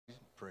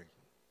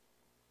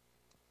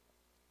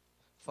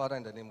Father,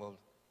 in the name of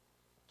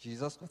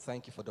Jesus, we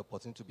thank you for the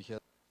opportunity to be here.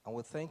 And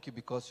we thank you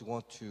because you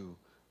want to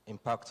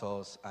impact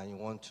us and you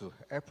want to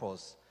help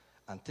us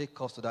and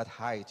take us to that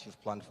height you've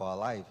planned for our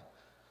life.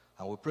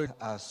 And we pray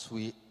as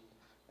we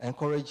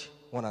encourage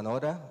one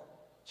another,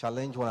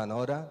 challenge one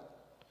another,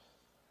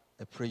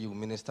 I pray you will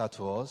minister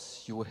to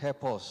us. You will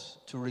help us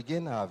to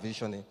regain our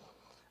vision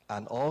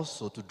and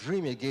also to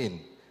dream again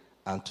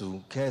and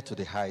to get to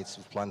the heights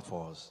you've planned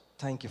for us.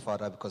 Thank you,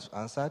 Father, because you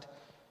answered.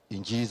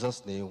 In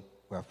Jesus' name,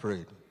 we have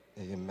prayed.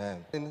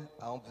 Amen.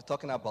 I'll be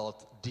talking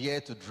about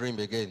dare to dream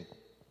again.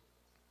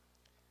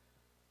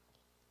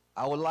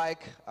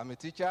 I'm a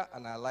teacher,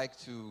 and I like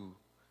to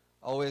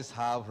always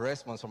have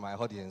response from my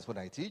audience when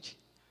I teach.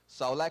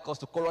 So I would like us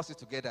to chorus it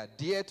together.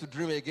 Dare to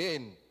dream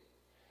again.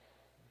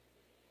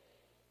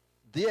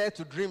 Dare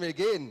to dream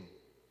again.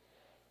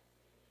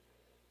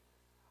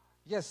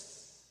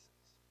 Yes.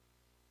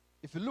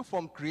 If you look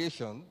from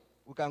creation,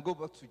 we can go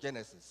back to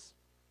Genesis.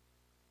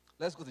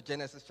 Let's go to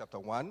Genesis chapter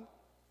 1,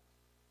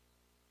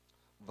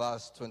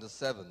 verse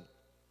 27.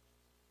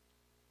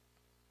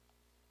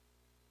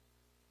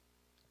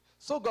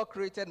 So God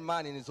created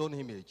man in his own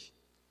image.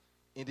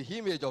 In the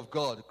image of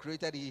God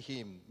created he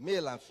him,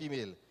 male and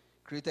female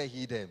created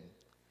he them.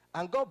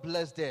 And God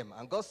blessed them,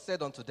 and God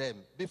said unto them,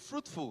 be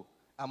fruitful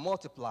and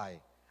multiply,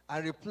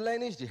 and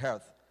replenish the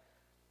earth,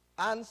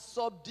 and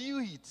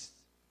subdue it.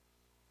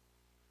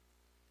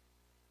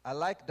 I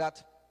like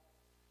that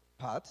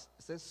part.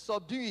 It says,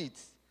 subdue it,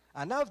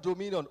 and have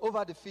dominion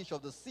over the fish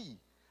of the sea,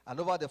 and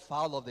over the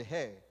fowl of the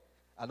air,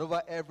 and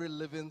over every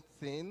living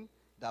thing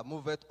that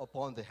moveth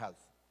upon the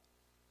earth.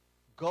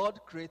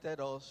 God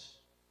created us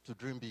to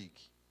dream big.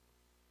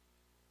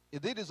 He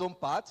did his own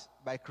part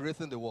by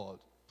creating the world,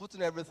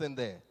 putting everything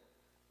there,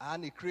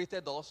 and he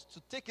created us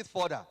to take it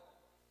further,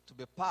 to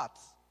be part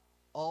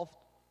of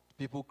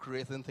people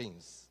creating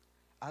things.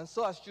 And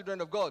so as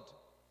children of God,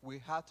 we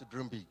have to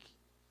dream big.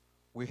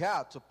 We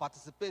have to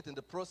participate in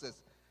the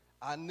process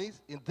and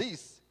in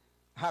this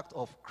act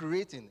of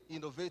creating,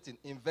 innovating,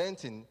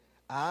 inventing,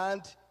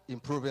 and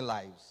improving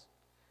lives.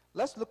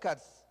 Let's look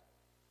at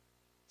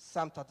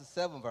Psalm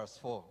 37, verse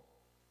 4.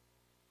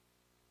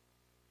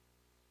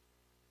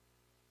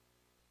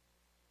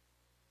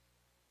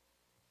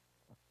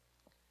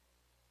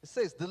 It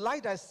says,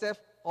 delight thyself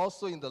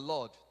also in the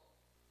Lord,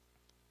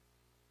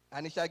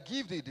 and he shall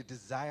give thee the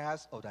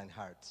desires of thine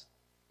heart.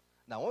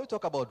 Now, when we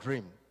talk about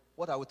dream,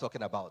 what are we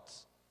talking about?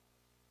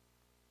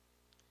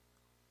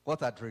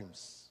 What are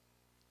dreams?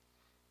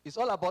 It's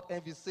all about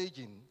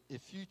envisaging a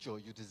future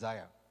you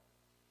desire.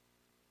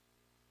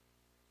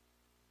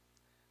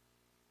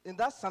 In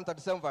that Psalm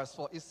 37 verse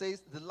 4, it says,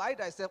 delight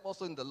thyself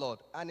also in the Lord,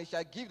 and he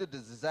shall give thee the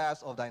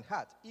desires of thine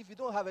heart. If you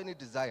don't have any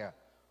desire,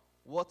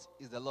 what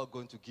is the Lord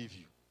going to give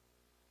you?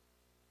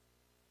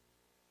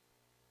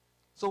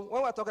 So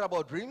when we're talking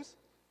about dreams,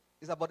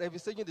 it's about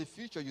envisaging the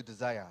future you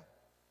desire.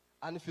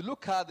 And if you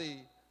look at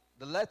the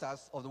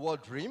letters of the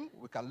word dream,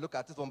 we can look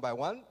at it one by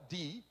one.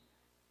 D,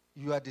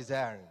 you are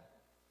desiring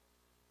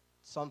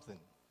something.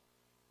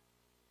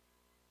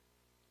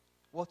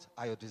 What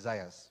are your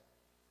desires?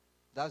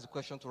 That's the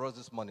question to us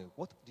this morning.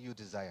 What do you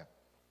desire?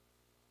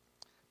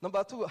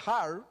 Number 2,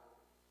 R,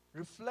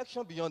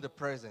 reflection beyond the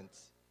present.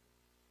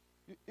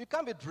 You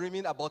can't be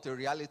dreaming about a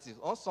reality.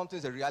 Once something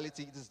is a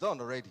reality, it is done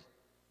already.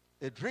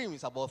 A dream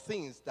is about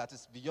things that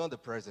is beyond the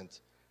present.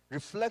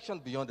 Reflection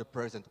beyond the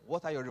present.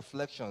 What are your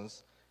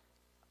reflections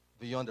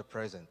beyond the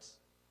present?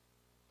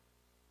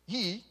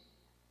 E,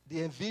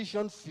 the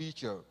envisioned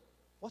future.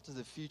 What is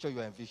the future you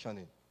are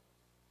envisioning?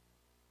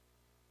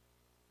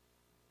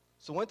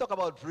 So when we talk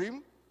about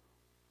dream,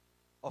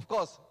 of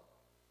course,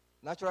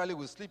 naturally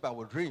we sleep and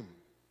we dream.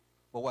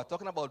 But we're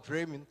talking about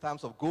dream in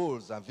terms of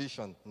goals and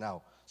vision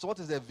now. So what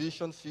is the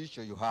vision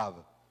future you have?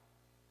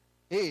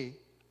 A,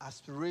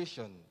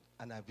 aspiration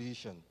and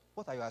ambition.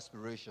 What are your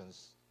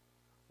aspirations?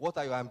 What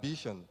are your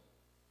ambitions?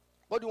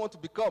 What do you want to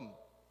become?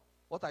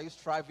 What are you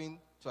striving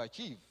to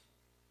achieve?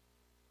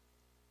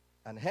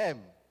 And M,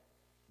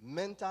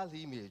 mental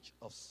image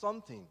of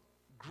something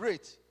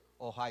great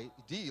or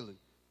ideal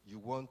you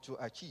want to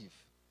achieve.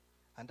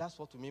 And that's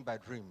what we mean by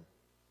dream.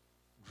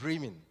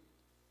 Dreaming,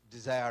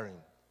 desiring,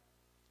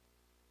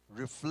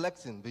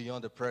 reflecting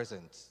beyond the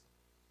present,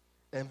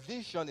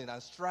 envisioning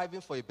and striving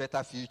for a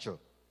better future,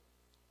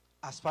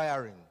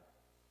 aspiring,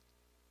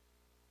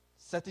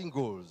 setting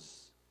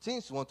goals,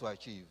 things you want to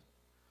achieve,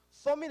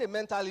 forming a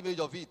mental image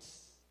of it.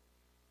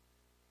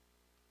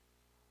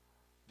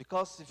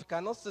 Because if you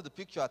cannot see the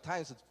picture at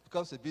times, it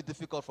becomes a bit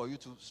difficult for you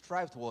to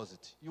strive towards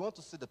it. You want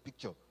to see the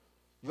picture.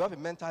 You have a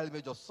mental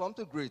image of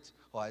something great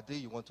or idea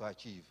you want to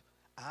achieve.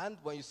 And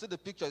when you see the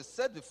picture, it's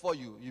set before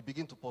you, you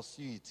begin to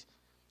pursue it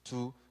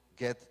to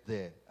get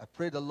there. I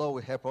pray the Lord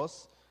will help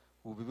us.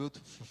 We'll be able to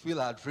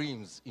fulfill our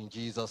dreams in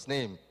Jesus'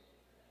 name.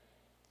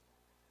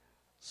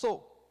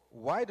 So,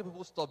 why do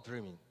people stop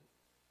dreaming?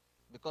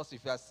 Because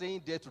if you are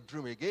saying dare to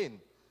dream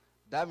again,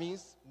 that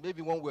means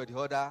maybe one way or the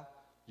other,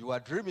 you were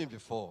dreaming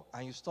before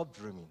and you stopped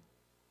dreaming.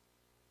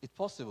 It's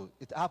possible,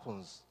 it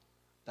happens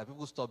that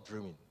people stop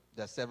dreaming.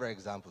 There are several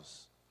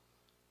examples.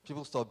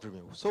 People stop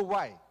dreaming. So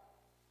why?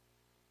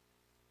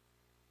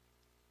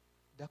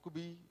 There could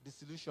be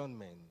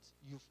disillusionment.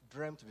 You've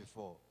dreamt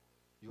before.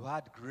 You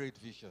had great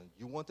vision.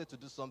 You wanted to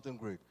do something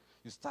great.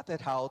 You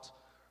started out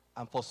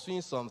and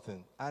pursuing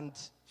something, and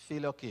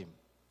failure came.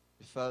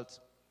 You felt,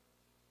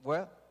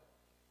 well,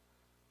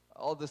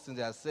 all these things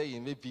they are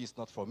saying, maybe it's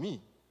not for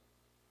me.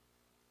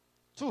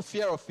 Two,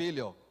 fear of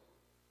failure.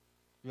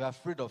 You are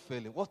afraid of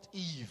failing. What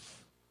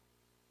if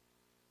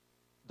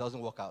it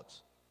doesn't work out?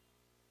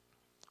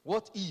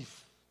 What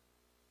if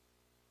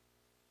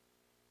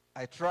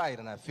I tried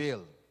and I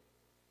failed?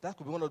 That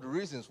could be one of the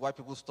reasons why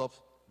people stop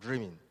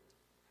dreaming.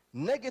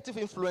 Negative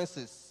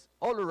influences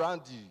all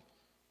around you.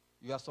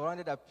 You are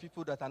surrounded by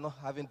people that are not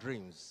having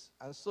dreams.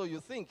 And so you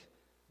think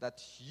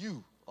that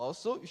you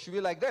should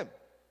be like them.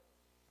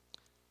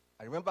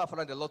 I remember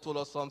Father the Lord told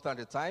us sometime at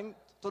the time,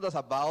 told us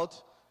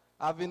about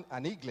having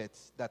an eaglet,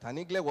 that an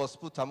eaglet was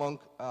put among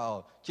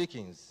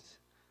chickens.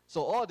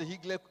 So all the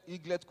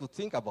eaglet could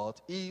think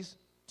about is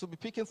to be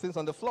picking things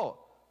on the floor,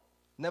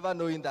 never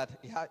knowing that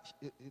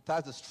it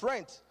has the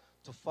strength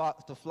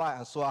to fly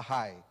and soar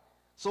high.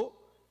 So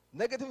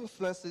negative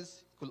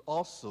influences could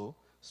also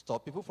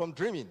stop people from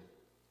dreaming.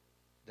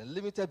 The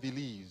limited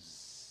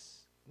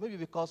beliefs, maybe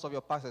because of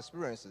your past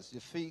experiences, you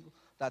feel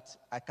that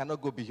I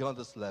cannot go beyond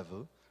this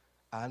level,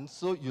 and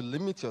so you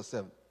limit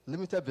yourself.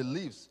 Limited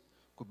beliefs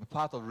could be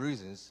part of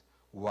reasons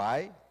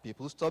why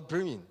people stop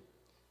dreaming.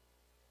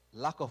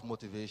 Lack of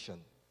motivation,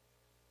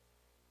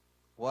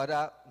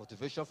 whether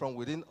motivation from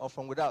within or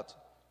from without.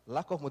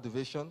 Lack of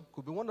motivation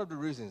could be one of the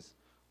reasons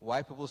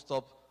why people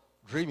stop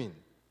dreaming.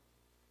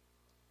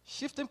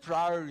 Shifting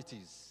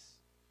priorities.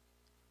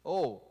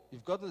 Oh,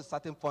 you've gotten to a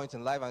certain point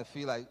in life and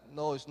feel like,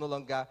 no, it's no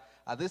longer,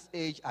 at this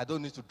age, I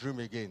don't need to dream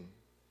again.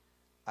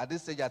 At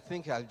this age, I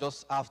think I'll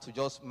just have to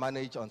just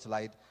manage until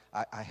I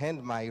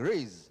end my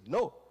race.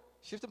 No.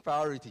 Shifting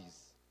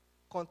priorities.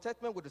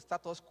 Contentment with the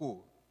status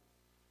quo.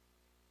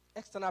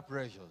 External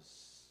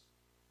pressures.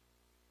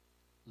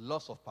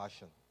 Loss of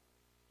passion.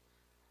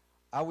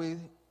 I will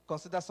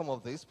consider some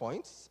of these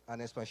points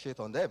and expatiate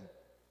on them.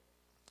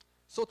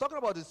 So talking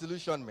about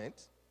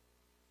disillusionment,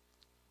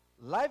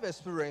 life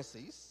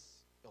experiences,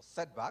 or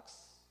setbacks,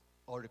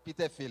 or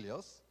repeated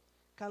failures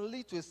can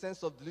lead to a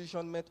sense of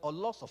delusionment or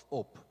loss of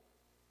hope.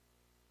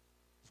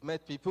 You've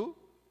met people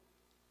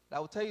that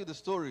will tell you the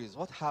stories,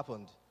 what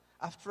happened.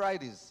 I've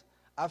tried this,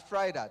 I've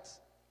tried that,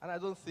 and I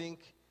don't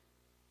think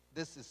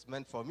this is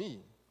meant for me.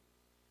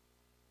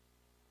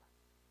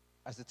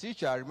 As a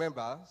teacher, I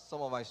remember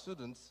some of my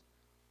students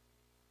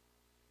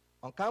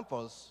on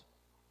campus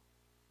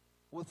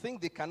will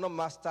think they cannot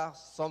master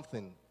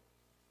something.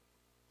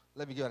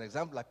 Let me give you an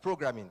example, like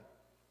programming.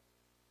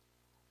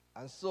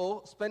 And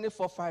so, spending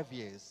 4 or 5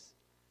 years,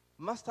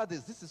 master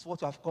this is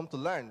what you have come to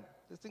learn.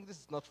 They think this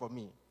is not for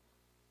me.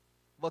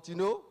 But you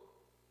know,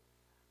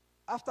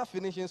 after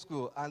finishing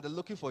school and they're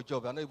looking for a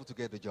job, they're not able to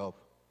get the job.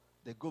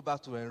 They go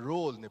back to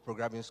enroll in a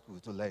programming school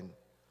to learn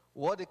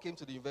what they came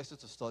to the university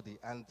to study.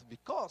 And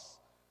because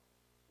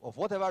of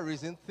whatever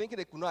reason, thinking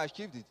they could not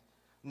achieve it.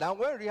 Now,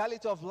 when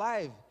reality of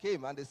life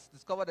came and they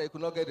discovered that they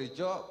could not get a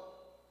job,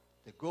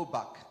 they go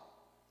back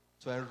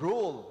to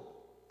enroll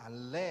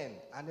and learn,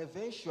 and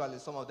eventually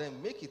some of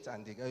them make it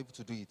and they are able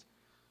to do it.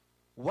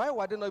 Why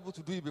were they not able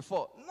to do it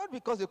before? Not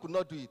because they could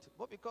not do it,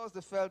 but because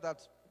they felt that,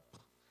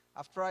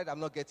 I've tried, I'm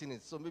not getting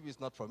it, so maybe it's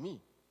not for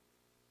me.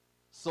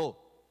 So,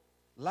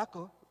 lack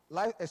of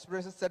life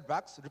experiences,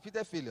 setbacks,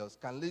 repeated failures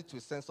can lead to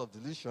a sense of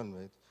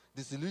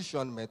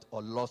disillusionment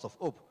or loss of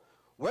hope.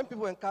 When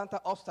people encounter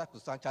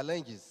obstacles and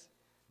challenges,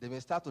 they may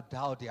start to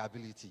doubt their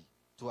ability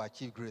to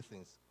achieve great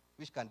things,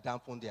 which can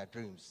dampen their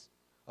dreams.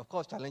 Of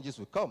course, challenges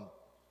will come,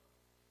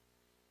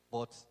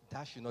 but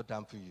that should not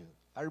dampen you.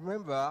 I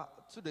remember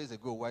 2 days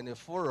ago, we were in a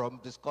forum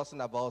discussing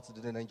about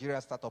the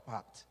Nigerian Startup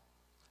Act,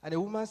 and a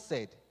woman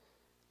said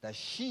that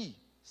she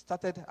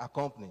started a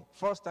company.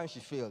 First time she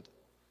failed.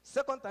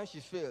 Second time she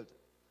failed.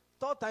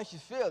 Third time she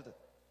failed.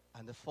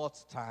 And the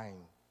fourth time,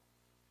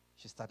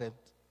 she started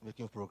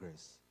making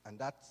progress. And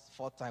that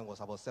fourth time was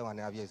about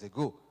 7.5 years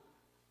ago.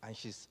 And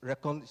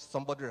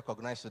somebody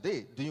recognized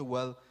today, doing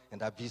well in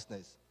that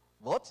business.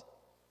 But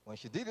when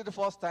she did it the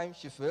first time,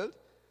 she failed.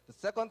 The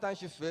second time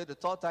she failed. The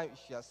third time,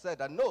 she has said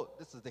that, no,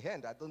 this is the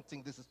end. I don't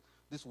think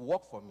this will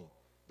work for me.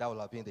 That will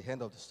have been the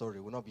end of the story.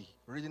 We'll not be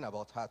reading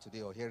about her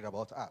today or hearing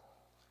about her.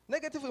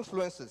 Negative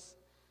influences.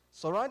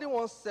 Surrounding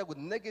oneself with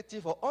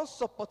negative or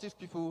unsupportive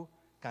people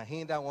can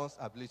hinder one's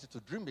ability to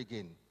dream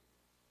again.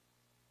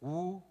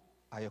 Who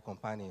are your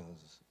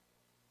companions?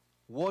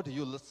 What do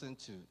you listen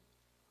to?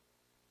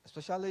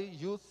 Especially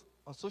youth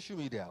on social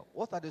media.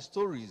 What are the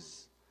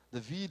stories,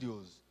 the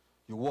videos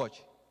you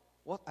watch?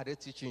 What are they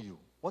teaching you?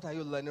 What are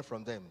you learning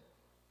from them?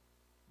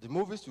 The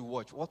movies you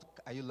watch, what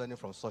are you learning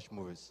from such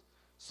movies?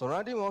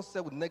 Surrounding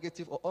oneself with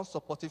negative or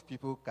unsupportive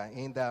people can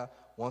hinder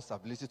one's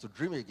ability to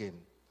dream again.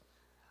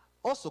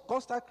 Also,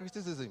 constant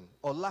criticism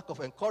or lack of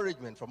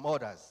encouragement from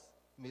others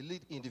may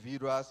lead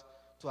individuals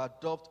to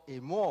adopt a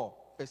more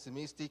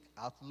pessimistic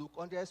outlook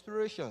on their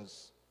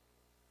aspirations.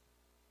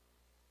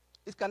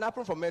 It can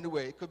happen from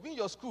anywhere. It could be in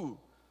your school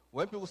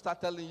when people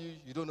start telling you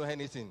you don't know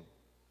anything.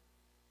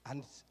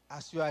 And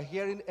as you are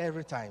hearing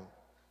every time,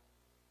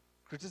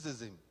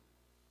 criticism,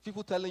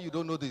 people telling you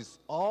don't know this,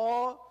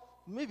 or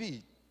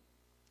maybe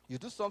you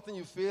do something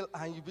you fail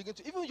and you begin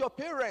to, even your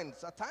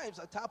parents, at times,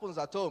 it happens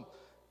at home,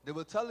 they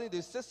will tell you,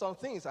 they say some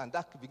things, and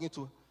that begin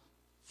to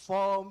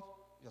form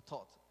your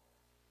thought.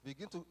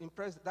 Begin to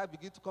impress, that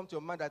begin to come to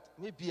your mind that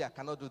maybe I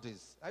cannot do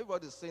this.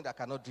 Everybody is saying that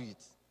I cannot do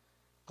it.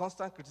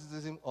 Constant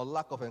criticism or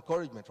lack of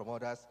encouragement from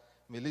others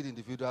may lead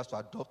individuals to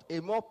adopt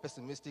a more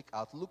pessimistic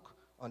outlook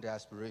on their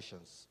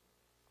aspirations.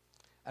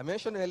 I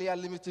mentioned earlier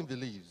limiting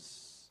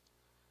beliefs.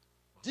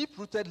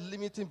 Deep-rooted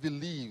limiting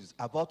beliefs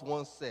about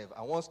oneself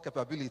and one's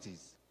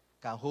capabilities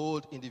can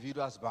hold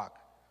individuals back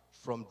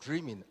from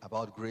dreaming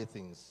about great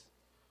things.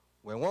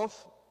 When one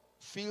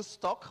feels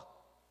stuck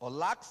or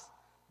lacks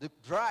the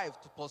drive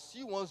to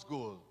pursue one's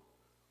goal,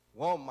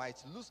 one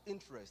might lose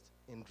interest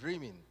in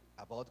dreaming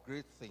about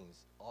great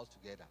things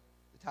altogether.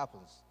 It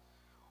happens.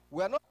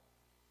 We are not,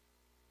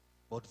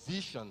 but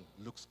vision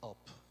looks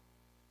up.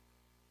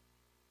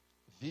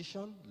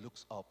 Vision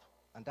looks up.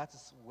 And that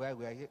is why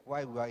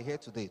we are here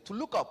today. To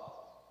look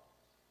up.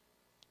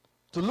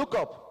 To look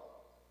up.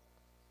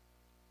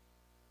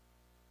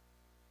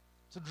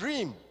 To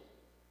dream.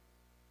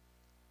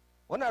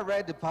 When I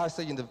read the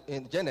passage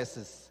in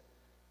Genesis,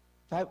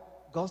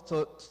 God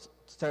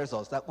tells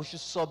us that we should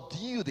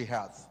subdue the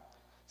earth.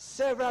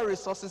 Several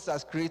resources are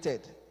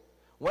created.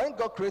 When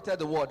God created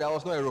the world, there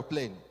was no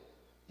aeroplane.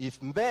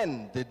 If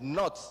men did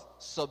not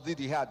subdue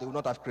the earth, they would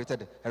not have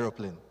created an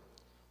aeroplane.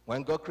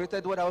 When God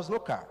created the world, there was no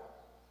car.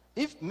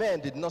 If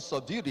men did not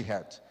subdue the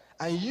earth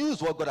and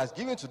use what God has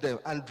given to them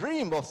and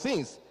dream of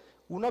things,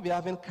 we will not be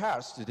having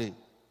cars today.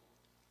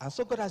 And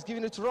so God has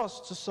given it to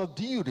us to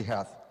subdue the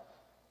earth.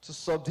 To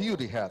subdue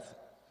the earth.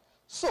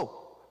 So,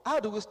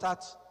 how do we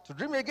start to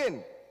dream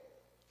again?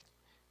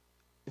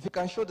 If you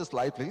can show the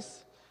slide,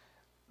 please.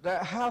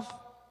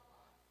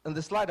 In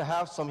the slide I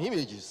have some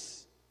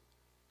images.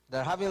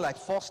 They're having like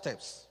 4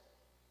 steps.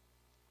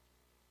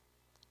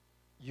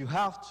 You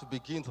have to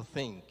begin to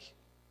think.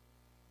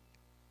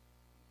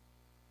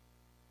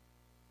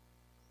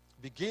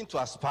 Begin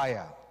to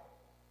aspire.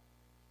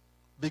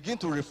 Begin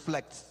to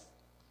reflect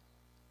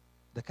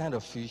the kind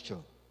of future,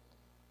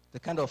 the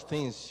kind of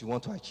things you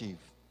want to achieve.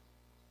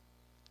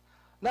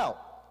 Now,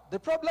 the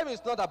problem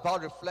is not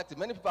about reflecting.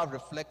 Many people have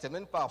reflected,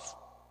 many people have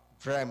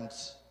dreamt.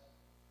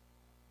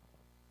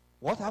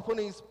 What happened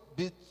is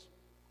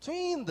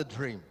between the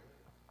dream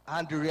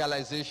and the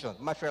realization,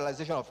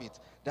 materialization of it,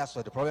 that's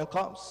where the problem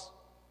comes.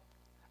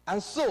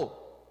 And so,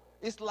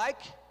 it's like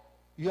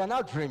you are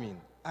now dreaming,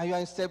 and you are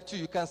in step 2.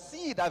 You can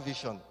see that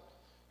vision.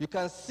 You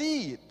can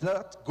see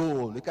that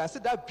goal. You can see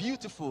that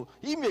beautiful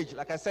image,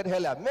 like I said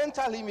earlier,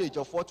 mental image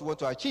of what you want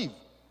to achieve.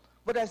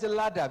 But there's a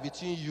ladder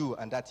between you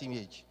and that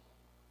image.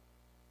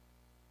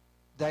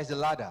 There is a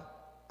ladder,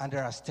 and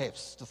there are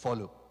steps to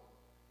follow.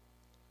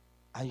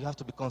 And you have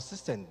to be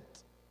consistent.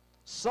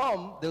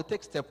 Some, they'll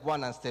take step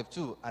 1 and step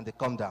 2, and they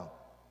come down.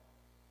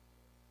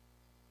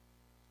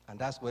 And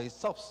that's where it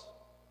stops.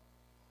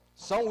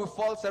 Some will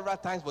fall several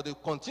times, but they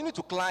continue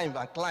to climb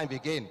and climb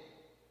again.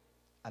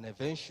 And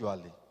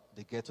eventually,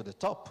 they get to the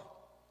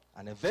top.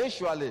 And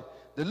eventually,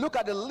 they look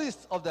at the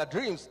list of their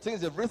dreams,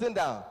 things they've written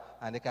down,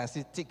 and they can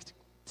see ticked,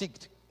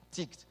 ticked,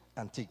 ticked,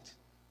 and ticked.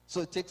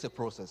 So it takes a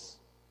process.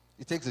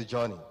 It takes a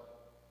journey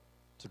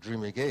to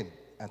dream again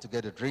and to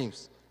get the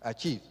dreams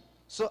achieved.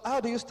 So how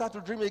do you start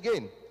to dream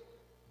again?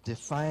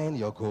 Define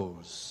your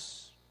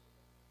goals.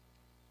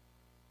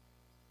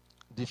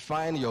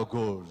 Define your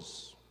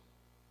goals.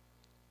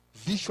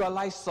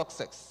 Visualize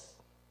success.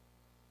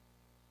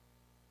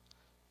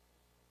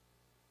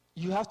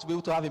 You have to be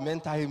able to have a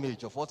mental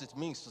image of what it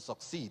means to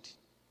succeed.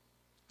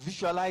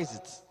 Visualize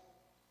it.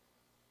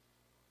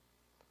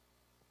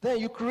 Then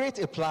you create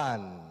a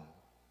plan.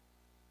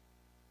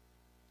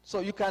 So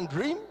you can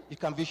dream, you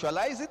can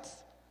visualize it,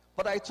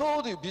 but I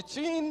told you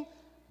between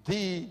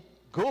the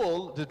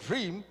goal, the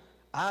dream,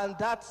 and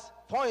that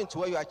point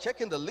where you are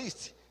checking the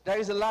list, there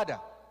is a ladder.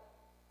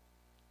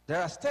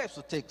 There are steps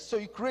to take. So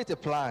you create a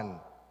plan.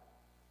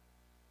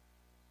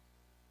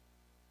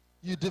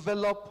 You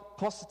develop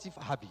positive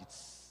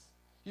habits.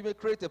 You may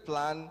create a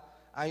plan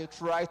and you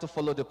try to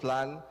follow the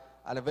plan,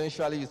 and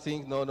eventually you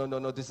think, no,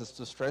 this is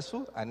too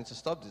stressful. I need to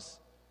stop this.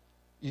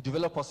 You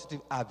develop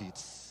positive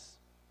habits.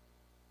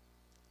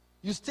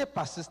 You stay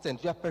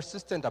persistent. You are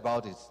persistent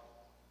about it.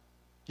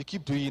 You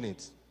keep doing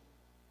it.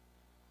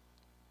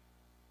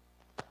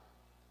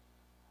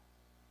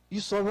 You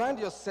surround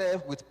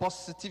yourself with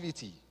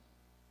positivity.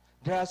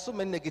 There are so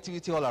many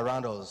negativity all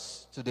around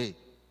us today.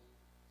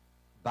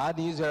 Bad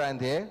news here and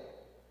there.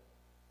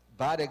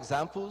 Bad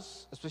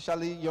examples,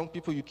 especially young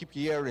people you keep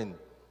hearing.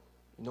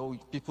 You know,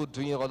 people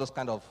doing all those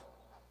kind of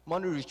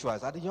money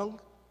rituals. Are the young,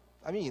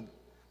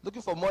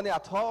 looking for money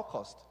at all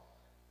cost.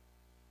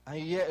 And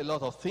you hear a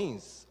lot of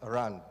things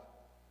around.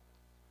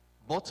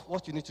 But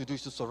what you need to do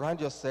is to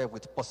surround yourself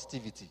with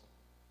positivity.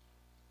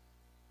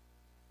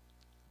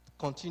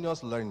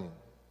 Continuous learning.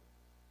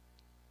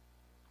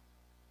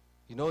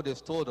 You know,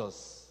 they've told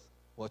us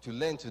what you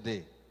learn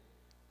today,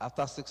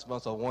 after 6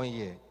 months or 1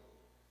 year,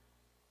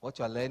 what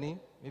you are learning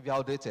may be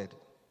outdated.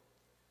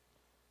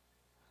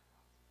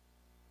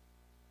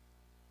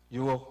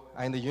 You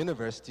are in the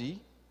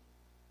university,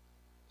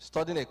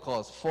 studying a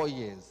course 4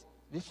 years.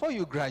 Before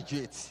you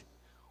graduate,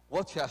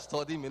 what you are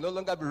studying may no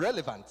longer be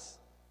relevant.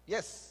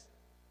 Yes.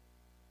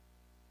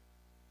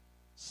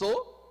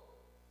 So,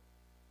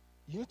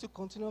 you need to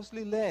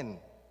continuously learn.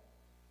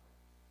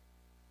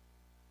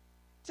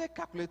 Take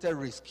calculated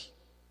risk.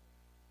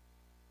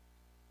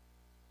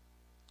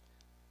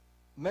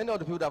 Many of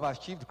the people that have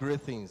achieved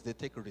great things, they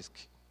take risk,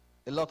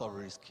 a lot of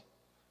risk.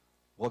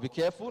 But be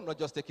careful, not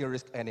just taking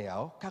risk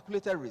anyhow,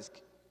 calculated risk.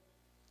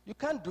 You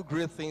can't do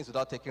great things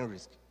without taking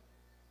risk,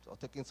 or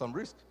taking some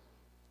risk.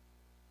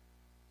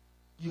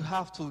 You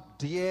have to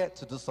dare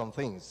to do some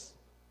things.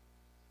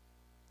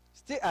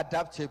 Stay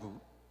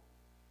adaptable.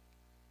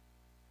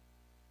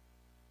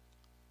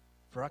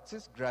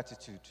 Practice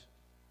gratitude.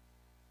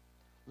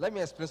 Let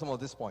me explain some of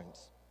these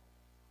points.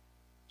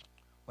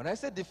 When I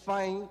say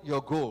define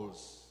your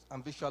goals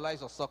and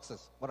visualize your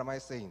success, what am I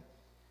saying?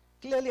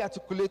 Clearly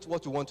articulate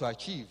what you want to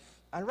achieve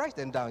and write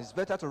them down. It's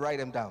better to write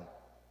them down.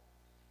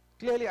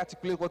 Clearly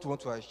articulate what you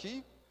want to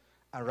achieve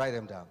and write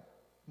them down.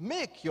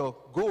 Make your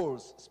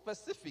goals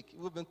specific.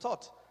 We've been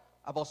taught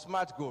about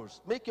SMART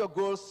goals. Make your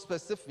goals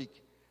specific,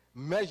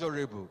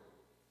 measurable.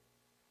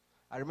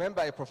 I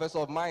remember a professor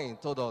of mine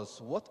told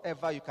us,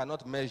 whatever you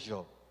cannot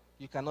measure,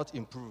 you cannot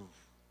improve.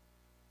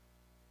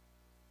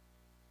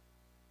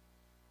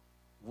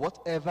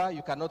 Whatever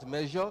you cannot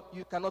measure,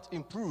 you cannot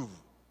improve.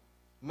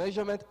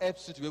 Measurement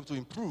helps you to be able to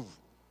improve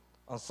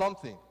on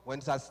something. When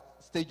it's at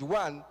stage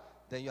 1,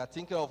 then you are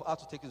thinking of how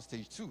to take it to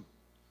stage 2.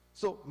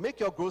 So make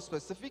your goals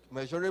specific,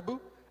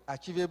 measurable,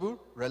 achievable,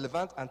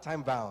 relevant, and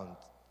time-bound.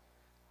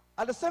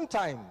 At the same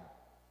time,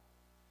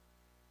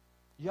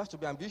 you have to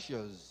be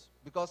ambitious,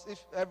 because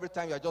if every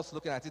time you are just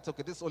looking at it,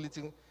 okay, this only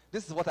thing,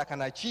 this is what I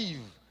can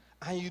achieve,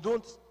 and you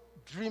don't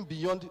dream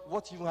beyond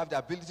what you have the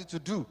ability to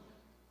do,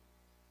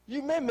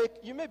 you may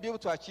be able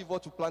to achieve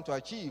what you plan to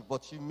achieve,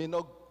 but you may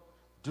not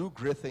do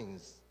great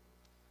things.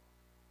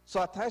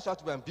 So at times you have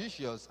to be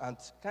ambitious and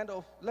kind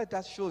of let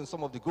that show in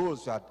some of the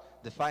goals you are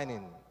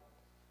defining.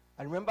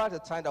 I remember at the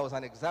time there was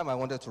an exam I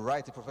wanted to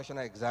write, a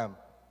professional exam.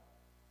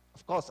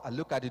 Of course, I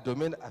look at the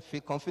domain, I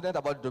feel confident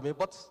about the domain,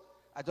 but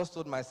I just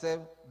told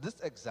myself, this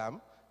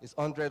exam is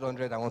 100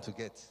 I want to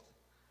get.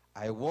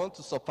 I want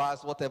to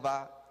surpass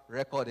whatever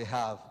record they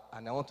have,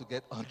 and I want to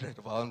get 100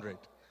 over 100.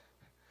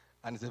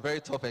 And it's a very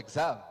tough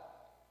exam.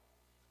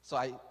 So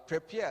I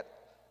prepared.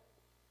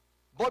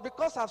 But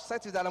because I've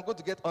set it that I'm going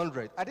to get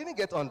 100, I didn't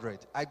get 100.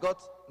 I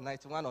got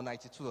 91 or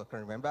 92, I can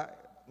remember,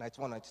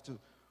 91, 92.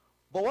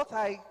 But what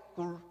I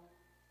could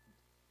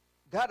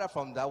gather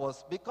from that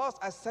was because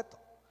I set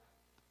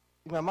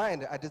in my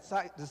mind, I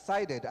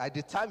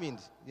determined,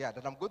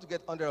 that I'm going to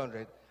get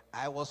 100,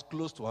 I was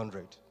close to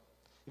 100.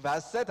 If I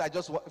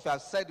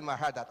said in my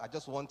heart that I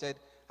just wanted,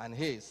 and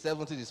hey,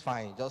 70 is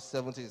fine, just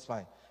 70 is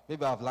fine,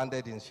 maybe I've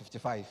landed in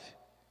 55.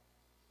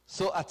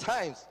 So at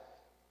times,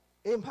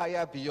 aim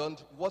higher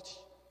beyond what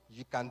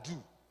you can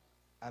do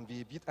and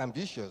be a bit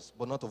ambitious,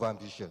 but not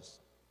over-ambitious.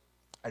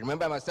 I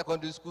remember my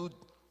secondary school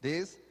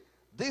days,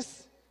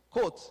 this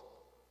quote,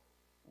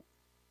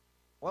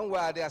 when we were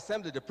at the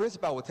assembly, the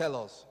principal would tell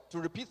us to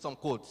repeat some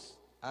quotes,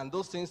 and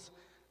those things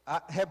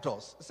helped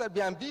us. He said,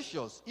 be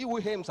ambitious. He who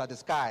aims at the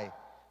sky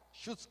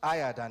shoots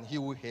higher than he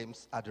who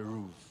aims at the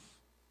roof.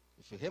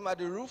 If you aim at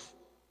the roof,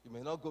 you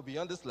may not go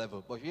beyond this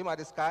level, but if you aim at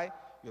the sky,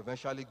 you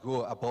eventually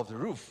go above the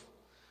roof.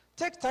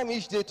 Take time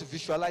each day to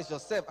visualize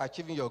yourself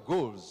achieving your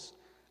goals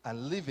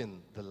and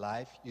living the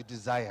life you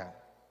desire.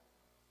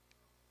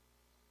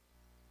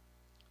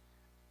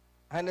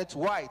 Annette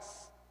White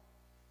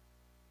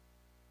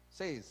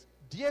says,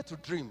 dare to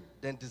dream,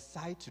 then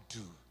decide to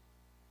do.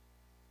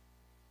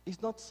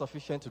 It's not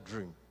sufficient to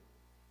dream.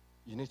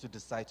 You need to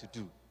decide to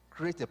do.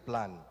 Create a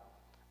plan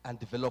and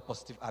develop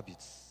positive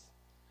habits.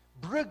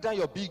 Break down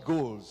your big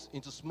goals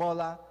into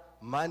smaller,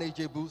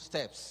 manageable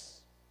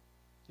steps.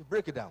 You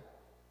break it down.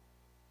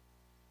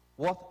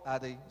 What are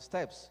the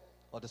steps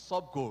or the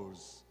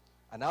sub-goals,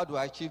 and how do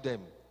I achieve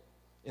them?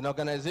 In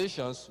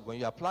organizations, when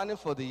you are planning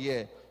for the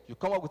year, you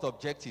come up with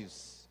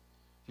objectives.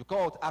 You come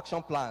up with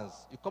action plans.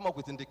 You come up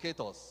with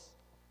indicators.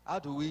 How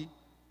do we,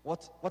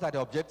 what are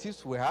the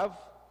objectives we have?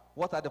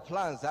 What are the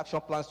plans, the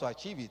action plans to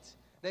achieve it?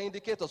 The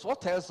indicators,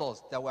 what tells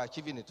us that we're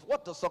achieving it?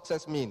 What does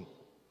success mean?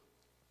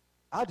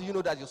 How do you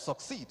know that you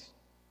succeed?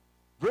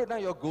 Break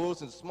down your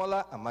goals into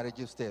smaller and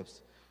manageable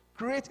steps.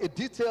 Create a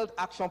detailed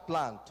action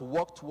plan to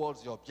work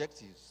towards your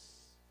objectives.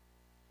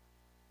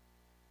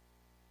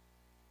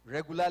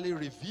 Regularly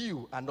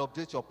review and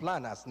update your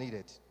plan as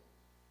needed.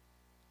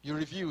 You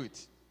review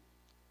it.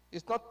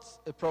 It's not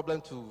a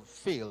problem to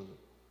fail.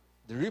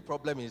 The real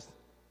problem is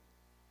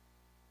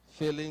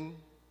failing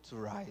to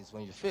rise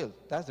when you fail.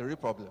 That's the real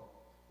problem.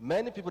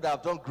 Many people that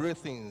have done great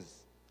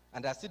things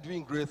and are still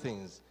doing great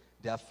things,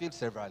 they have failed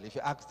severally. If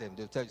you ask them,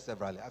 they'll tell you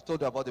severally. I've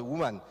told you about the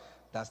woman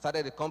that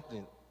started a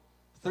company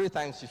 3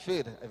 times she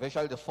failed.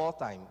 Eventually, the 4th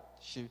time,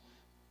 she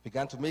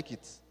began to make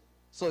it.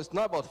 So it's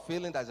not about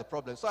failing that's a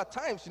problem. So at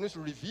times, you need to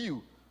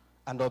review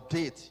and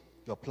update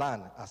your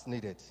plan as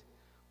needed.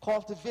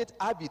 Cultivate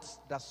habits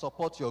that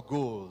support your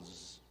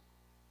goals.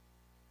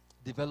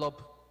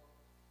 Develop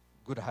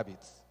good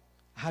habits.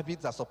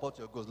 Habits that support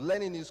your goals.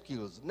 Learning new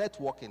skills,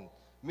 networking,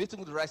 meeting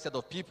with the right set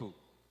of people.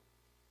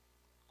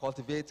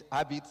 Cultivate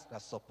habits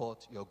that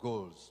support your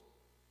goals.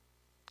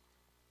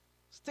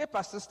 Stay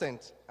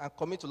persistent and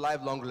commit to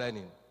lifelong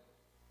learning.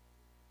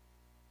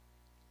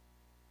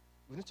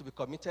 We need to be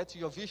committed to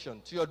your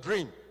vision, to your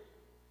dream.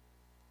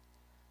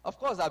 Of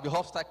course, there'll be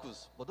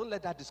obstacles, but don't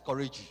let that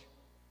discourage you.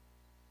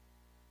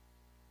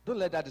 Don't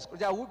let that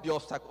discourage you. There will be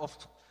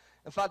obstacles.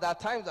 In fact, there are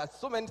times that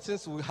so many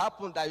things will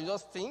happen that you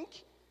just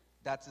think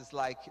that is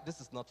like,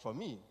 this is not for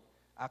me.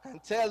 I can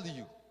tell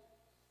you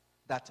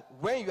that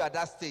when you are at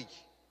that stage,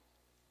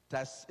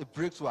 there's a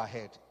breakthrough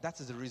ahead. That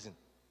is the reason.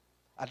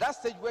 At that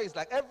stage where it's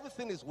like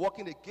everything is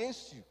working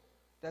against you,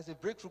 there's a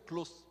breakthrough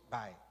close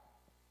by.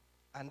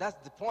 And that's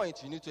the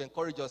point you need to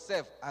encourage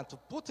yourself and to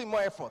put in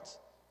more effort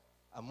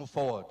and move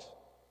forward.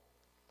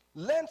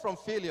 Learn from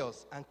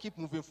failures and keep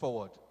moving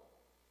forward.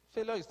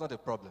 Failure is not a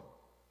problem.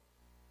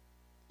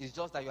 It's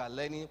just that you are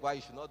learning why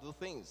you should not do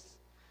things.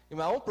 In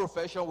my own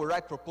profession, we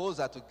write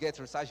proposals to get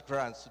research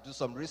grants to do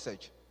some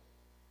research.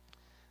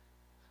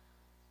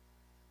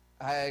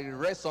 I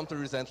read something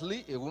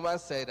recently. A woman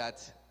said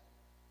that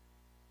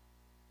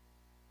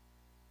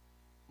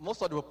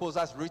most of the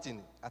proposals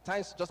written, at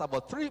times just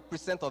about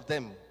 3% of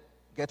them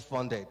get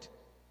funded.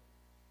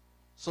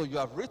 So you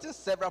have written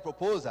several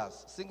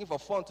proposals seeking for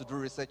funds to do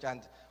research,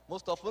 and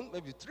most often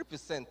maybe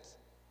 3%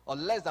 or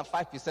less than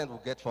 5%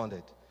 will get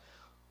funded.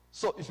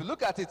 So if you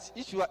look at it,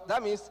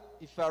 that means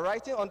if you are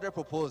writing 100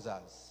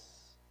 proposals,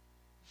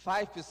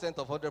 5%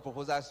 of 100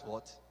 proposals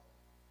what?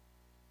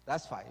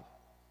 That's 5.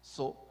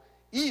 So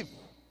if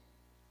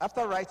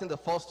after writing the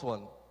first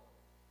one,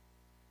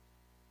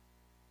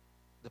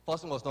 the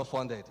person was not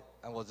funded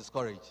and was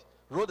discouraged,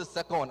 wrote the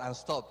second one and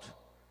stopped.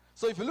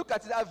 So if you look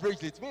at it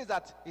averagely, it means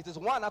that it is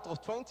 1 out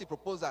of 20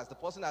 proposals the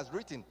person has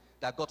written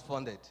that got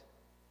funded.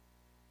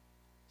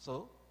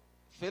 So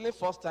failing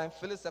first time,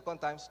 failing second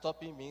time,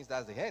 stopping means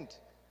that's the end.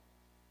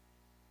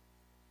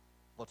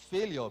 But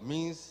failure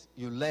means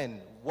you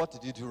learn what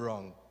did you do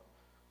wrong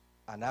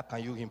and how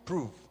can you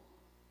improve,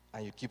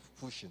 and you keep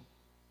pushing.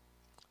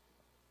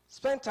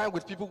 Spend time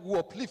with people who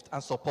uplift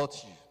and support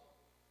you.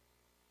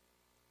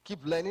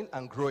 Keep learning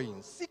and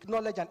growing. Seek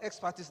knowledge and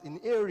expertise in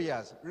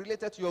areas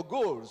related to your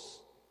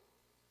goals.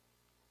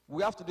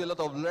 We have to do a lot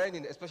of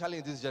learning, especially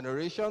in this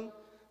generation.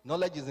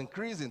 Knowledge is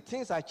increasing.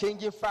 Things are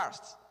changing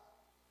fast.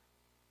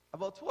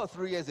 About 2 or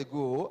 3 years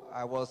ago,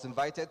 I was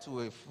invited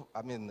to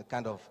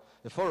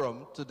a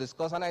forum to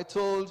discuss, and I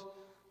told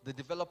the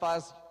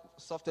developers,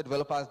 software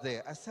developers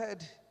there, I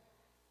said,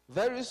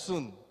 very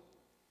soon,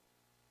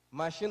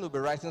 machine will be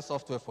writing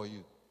software for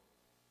you.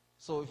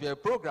 So if you're a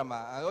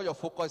programmer and all your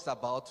focus is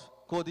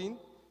about coding,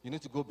 you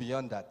need to go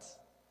beyond that.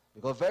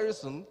 Because very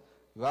soon,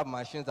 you have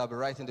machines that will be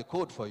writing the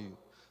code for you.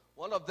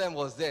 One of them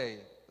was there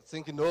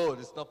thinking, no,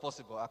 it's not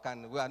possible.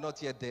 We are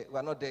not yet there. We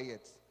are not there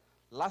yet.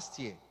 Last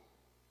year,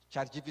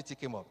 ChatGPT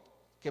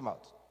came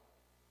out.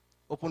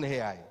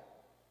 OpenAI.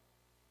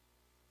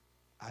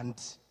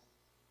 And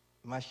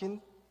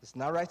machine is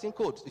now writing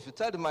code. If you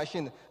tell the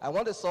machine, I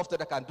want a software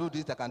that can do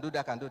this, that can do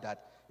that, can do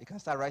that, it can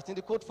start writing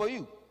the code for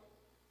you.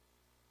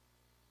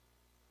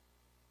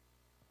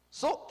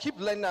 So keep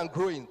learning and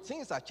growing.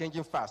 Things are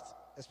changing fast,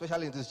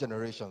 especially in this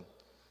generation.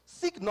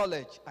 Seek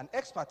knowledge and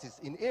expertise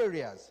in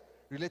areas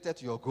related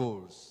to your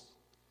goals.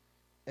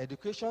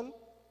 Education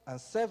and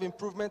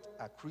self-improvement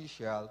are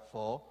crucial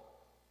for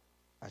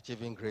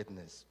achieving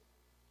greatness.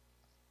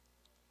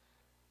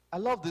 I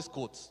love this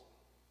quote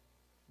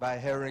by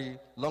Henry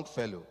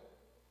Longfellow.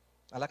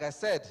 And like I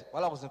said,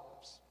 while I was in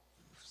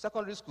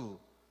secondary school,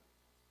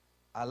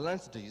 I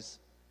learned this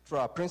through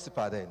our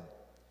principal then.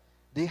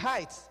 The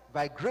heights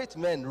by great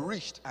men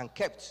reached and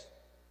kept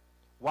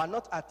were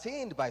not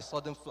attained by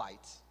sudden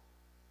flight,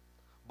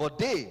 but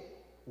they,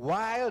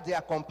 while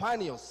their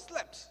companions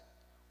slept,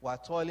 were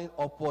toiling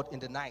upward in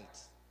the night.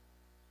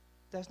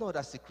 There's no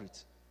other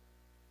secret.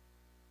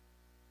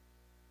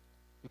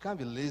 You can't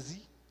be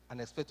lazy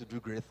and expect to do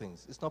great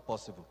things. It's not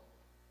possible.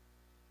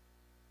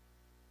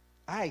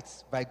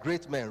 Heights by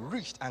great men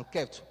reached and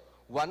kept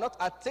were not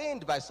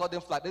attained by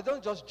sudden flight. They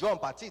don't just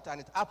jump at it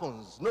and it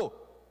happens. No.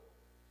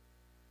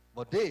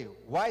 But they,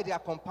 while their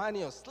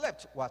companions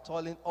slept, were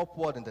toiling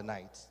upward in the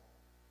night.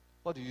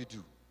 What do you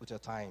do with your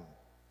time?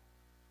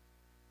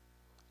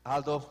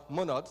 Adolf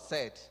Monod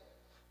said,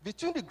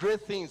 between the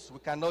great things we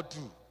cannot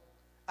do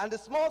and the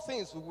small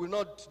things we will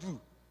not do,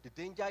 the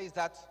danger is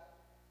that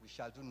we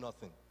shall do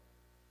nothing.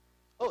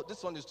 Oh,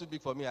 this one is too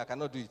big for me, I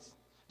cannot do it.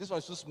 This one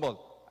is too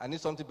small, I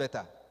need something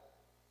better.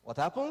 What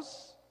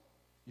happens?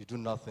 You do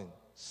nothing.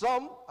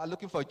 Some are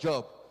looking for a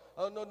job.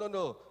 Oh,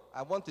 no,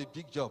 I want a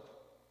big job.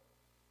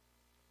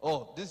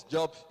 Oh, this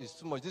job is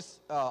too much. This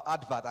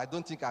advert, I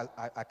don't think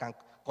I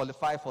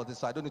qualify for this,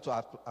 so I don't need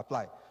to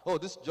apply. Oh,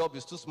 this job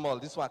is too small.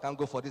 This one I can't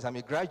go for this. I'm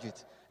a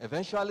graduate.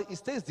 Eventually, it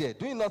stays there,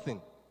 doing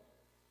nothing.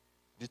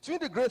 Between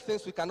the great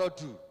things we cannot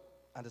do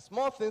and the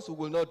small things we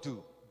will not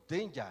do,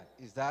 danger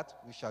is that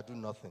we shall do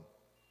nothing.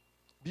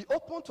 Be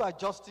open to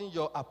adjusting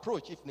your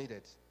approach if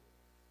needed.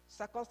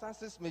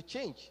 Circumstances may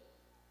change,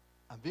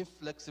 and being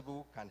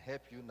flexible can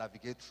help you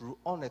navigate through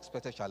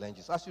unexpected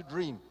challenges. As you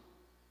dream,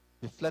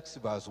 be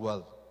flexible as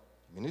well.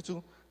 You need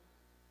to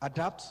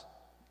adapt,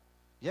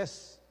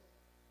 yes,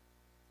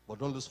 but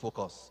don't lose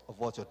focus of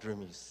what your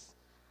dream is.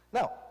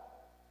 Now,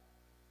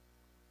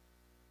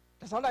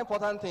 there's another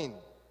important thing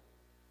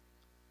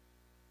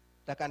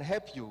that can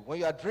help you when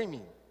you are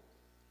dreaming.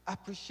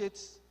 Appreciate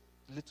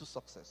little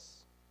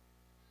success.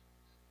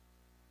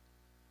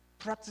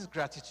 Practice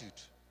gratitude.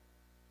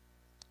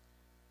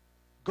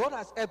 God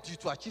has helped you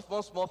to achieve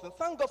one small thing.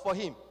 Thank God for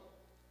him.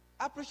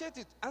 Appreciate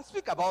it and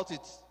speak about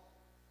it.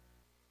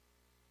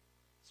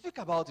 Speak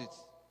about it.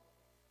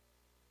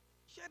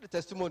 Share the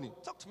testimony.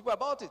 Talk to people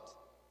about it.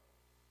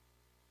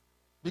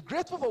 Be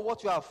grateful for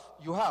what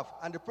you have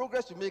and the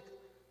progress you make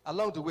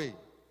along the way.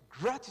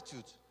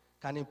 Gratitude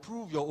can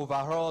improve your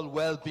overall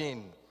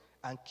well-being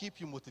and keep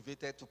you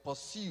motivated to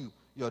pursue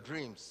your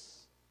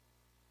dreams.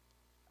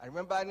 I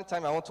remember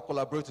anytime I want to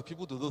collaborate with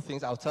people to do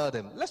things, I'll tell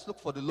them, let's look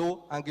for the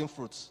low-hanging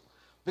fruits.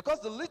 Because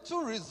the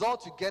little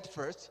result you get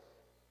first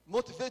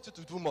motivates you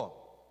to do more.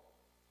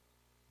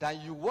 Then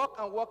you work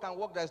and work and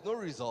work, there's no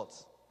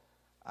result.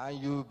 And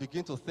you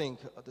begin to think,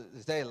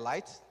 is there a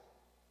light?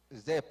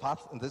 Is there a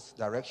path in this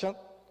direction?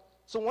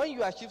 So when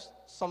you achieve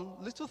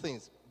some little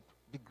things,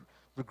 be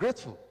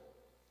grateful.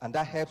 And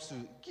that helps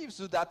you, gives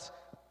you that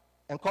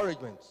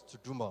encouragement to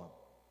do more.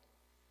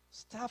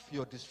 Staff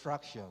your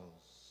distractions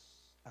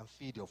and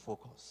feed your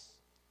focus.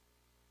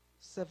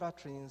 Several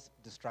things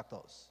distract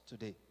us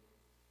today.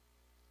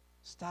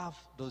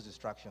 Staff those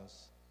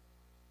distractions.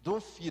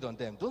 Don't feed on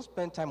them. Don't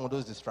spend time on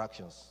those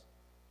distractions.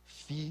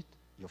 Feed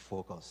your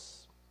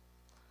focus.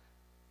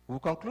 We'll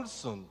conclude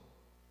soon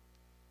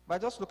by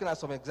just looking at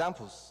some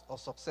examples of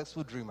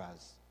successful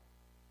dreamers.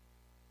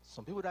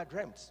 Some people that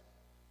dreamt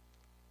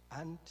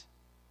and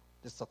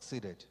they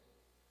succeeded.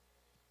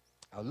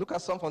 I'll look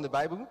at some from the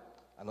Bible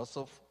and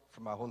also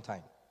from our own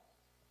time.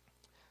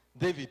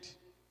 David.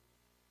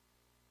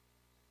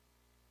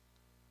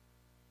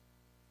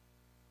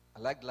 I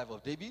like the life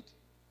of David.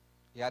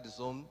 He had his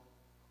own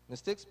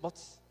mistakes, but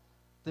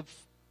the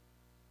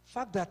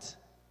fact that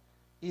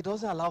he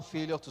doesn't allow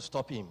failure to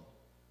stop him.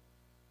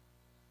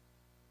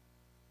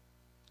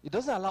 He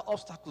doesn't allow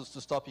obstacles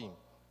to stop him.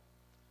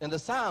 In the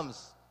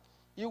Psalms,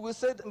 you will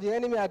say, the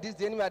enemy are this,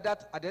 the enemy are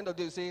that. At the end of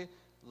the day, you say,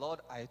 Lord,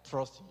 I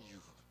trust in you.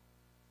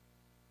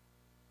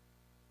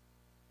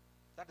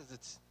 That is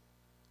it.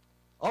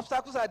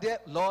 Obstacles are there.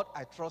 Lord,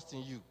 I trust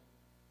in you.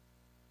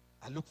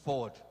 I look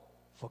forward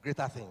for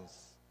greater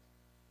things.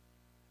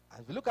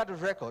 And if you look at the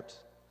record,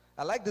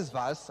 I like this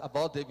verse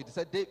about David. He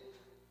said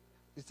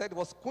he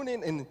was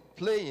cunning in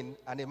playing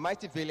and a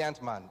mighty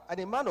valiant man, and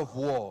a man of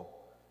war,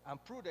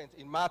 and prudent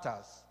in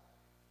matters,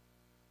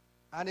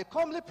 and a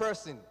comely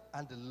person,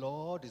 and the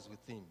Lord is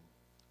with him.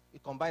 He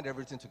combined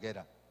everything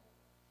together.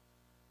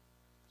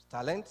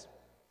 Talent,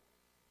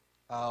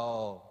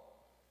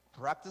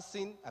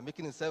 practicing and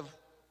making himself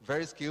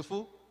very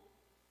skillful,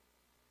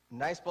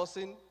 nice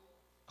person,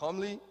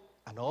 comely,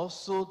 and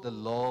also the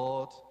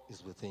Lord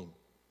is with him.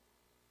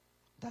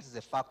 That is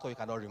a factor you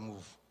cannot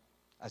remove.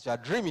 As you are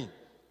dreaming,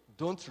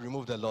 don't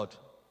remove the Lord.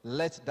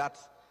 Let that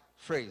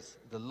phrase,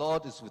 the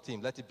Lord is with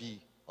him, let it be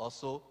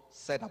also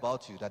said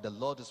about you, that the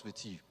Lord is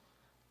with you.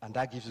 And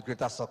that gives you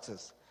greater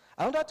success.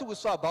 Another thing we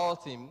saw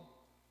about him,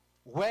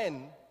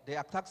 when they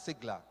attacked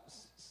Ziklag,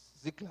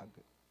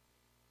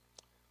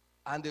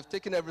 and they've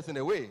taken everything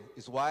away,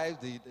 his wife,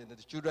 the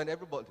children,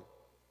 everybody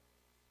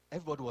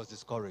was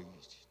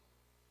discouraged.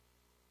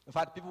 In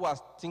fact, people were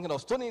thinking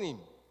of stoning him.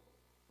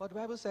 But the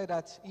Bible said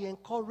that he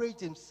encouraged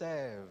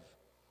himself.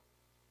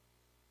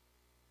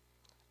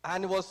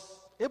 And he was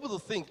able to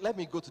think, let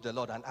me go to the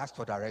Lord and ask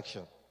for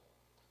direction.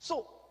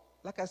 So,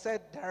 like I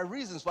said, there are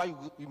reasons why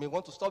you may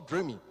want to stop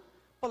dreaming.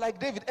 But like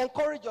David,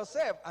 encourage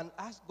yourself and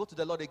go to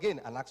the Lord again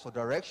and ask for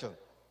direction.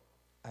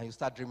 And you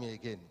start dreaming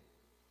again.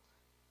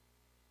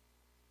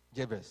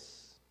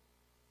 Jabez.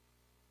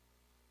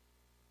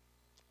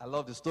 I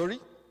love the story.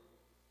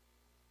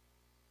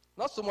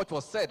 Not so much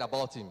was said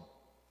about him,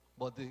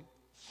 but the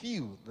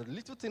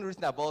little thing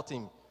written about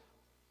him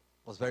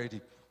was very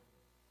deep.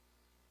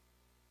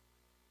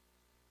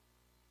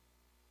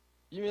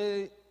 You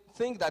may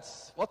think that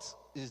what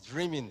is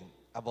dreaming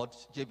about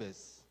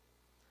Jabez?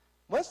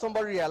 When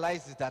somebody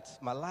realizes that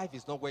my life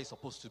is not where it's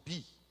supposed to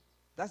be,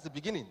 that's the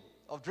beginning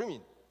of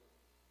dreaming.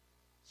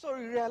 So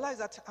you realize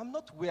that I'm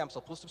not where I'm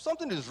supposed to be.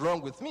 Something is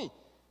wrong with me.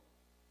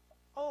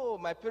 Oh,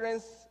 my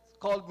parents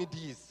called me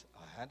this,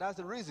 and that's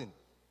the reason.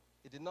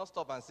 He did not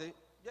stop and say,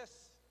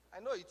 yes, I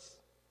know it.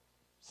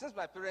 Since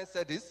my parents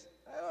said this,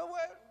 well,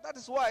 that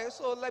is why.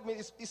 So let me,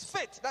 it's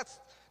fate.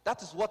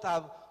 That is what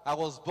I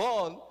was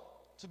born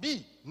to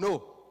be.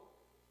 No.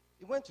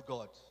 He went to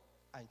God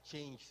and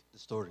changed the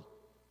story.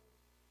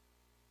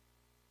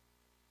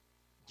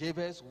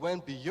 Jabez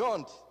went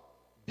beyond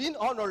being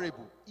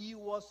honorable. He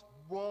was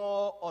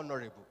more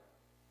honorable.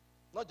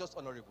 Not just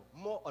honorable,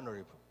 more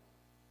honorable.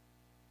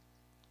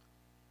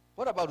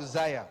 What about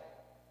Uzziah?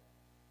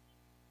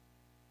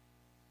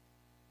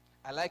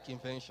 I like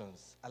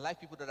inventions. I like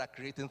people that are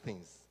creating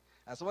things.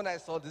 And so when I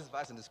saw this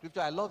verse in the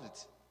scripture, I loved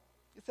it.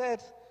 It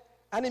said,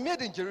 and he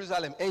made in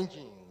Jerusalem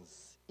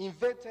engines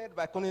invented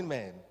by cunning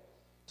men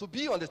to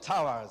be on the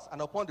towers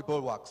and upon the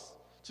bulwarks,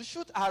 to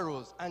shoot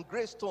arrows and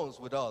great stones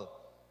withal.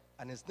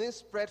 And his name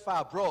spread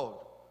far abroad,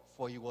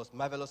 for he was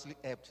marvelously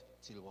helped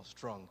till he was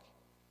strong.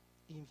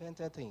 He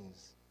invented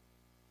things.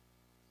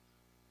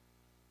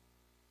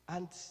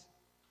 And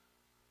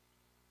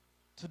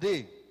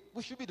today,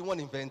 we should be the one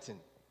inventing.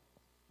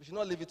 We should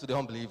not leave it to the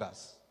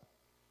unbelievers.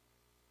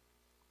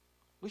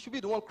 We should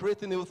be the one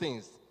creating new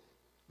things.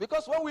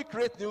 Because when we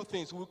create new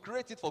things, we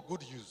create it for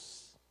good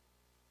use,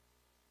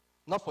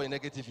 not for a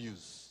negative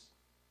use.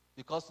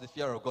 Because the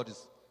fear of God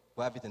is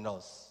we have it in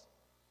us.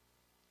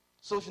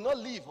 So we should not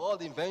leave all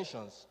the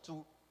inventions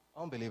to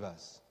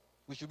unbelievers.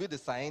 We should be the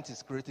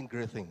scientists creating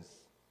great things.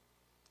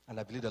 And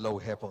I believe the Lord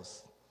will help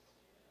us.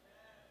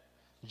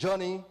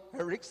 Johnny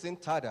Erickson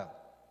Tada,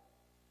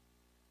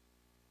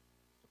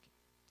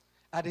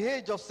 at the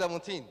age of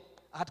 17,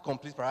 had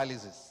complete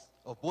paralysis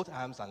of both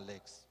arms and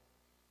legs.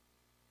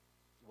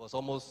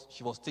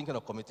 She was thinking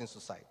of committing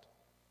suicide.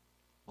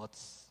 But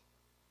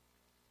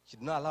she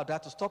did not allow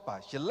that to stop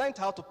her. She learned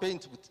how to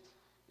paint with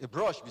a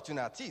brush between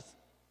her teeth.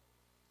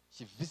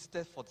 She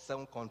visited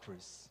 47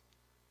 countries,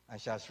 and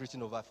she has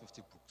written over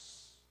 50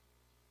 books.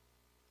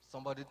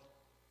 Somebody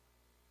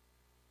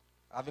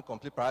having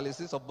complete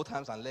paralysis of both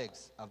arms and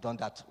legs, I've done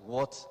that.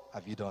 What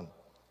have you done?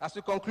 As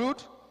we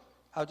conclude,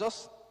 I'll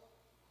just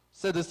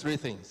say these three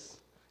things,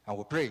 and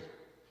we'll pray.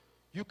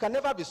 You can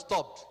never be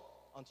stopped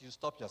until you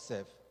stop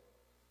yourself.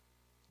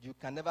 You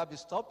can never be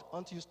stopped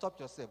until you stop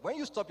yourself. When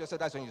you stop yourself,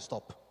 that's when you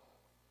stop.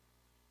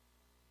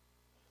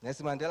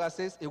 Nelson Mandela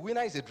says, a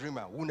winner is a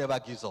dreamer who never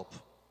gives up.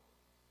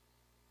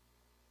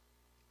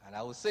 And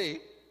I will say,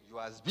 you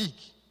are as big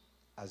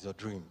as your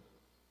dream.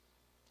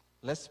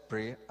 Let's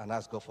pray and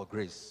ask God for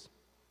grace.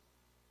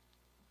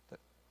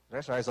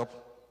 Let's rise up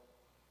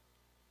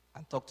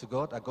and talk to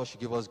God that God should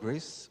give us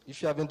grace.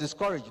 If you have been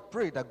discouraged,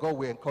 pray that God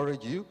will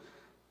encourage you.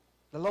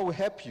 The Lord will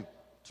help you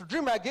to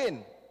dream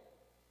again.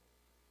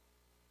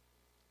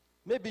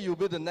 Maybe you'll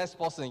be the next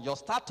person. Your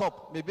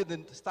startup, maybe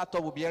the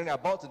startup will be hearing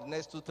about in the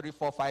next 2, 3,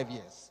 4, 5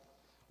 years.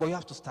 But you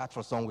have to start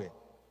from somewhere.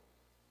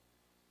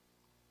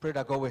 Pray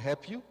that God will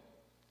help you,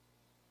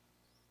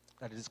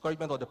 that the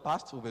discouragement of the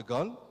past will be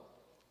gone,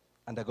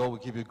 and that God will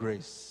give you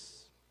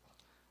grace.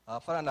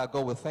 Father and our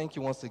God, we thank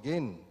you once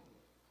again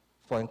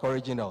for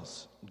encouraging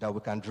us that we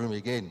can dream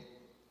again.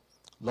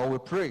 Lord, we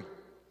pray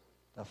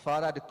that,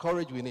 Father, the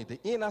courage we need, the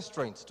inner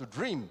strength to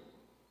dream,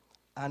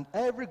 and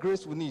every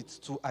grace we need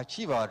to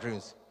achieve our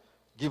dreams,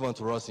 give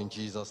unto us in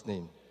Jesus'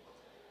 name.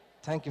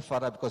 Thank you,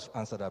 Father, because you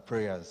answered our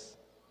prayers.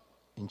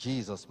 In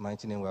Jesus'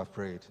 mighty name we have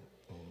prayed.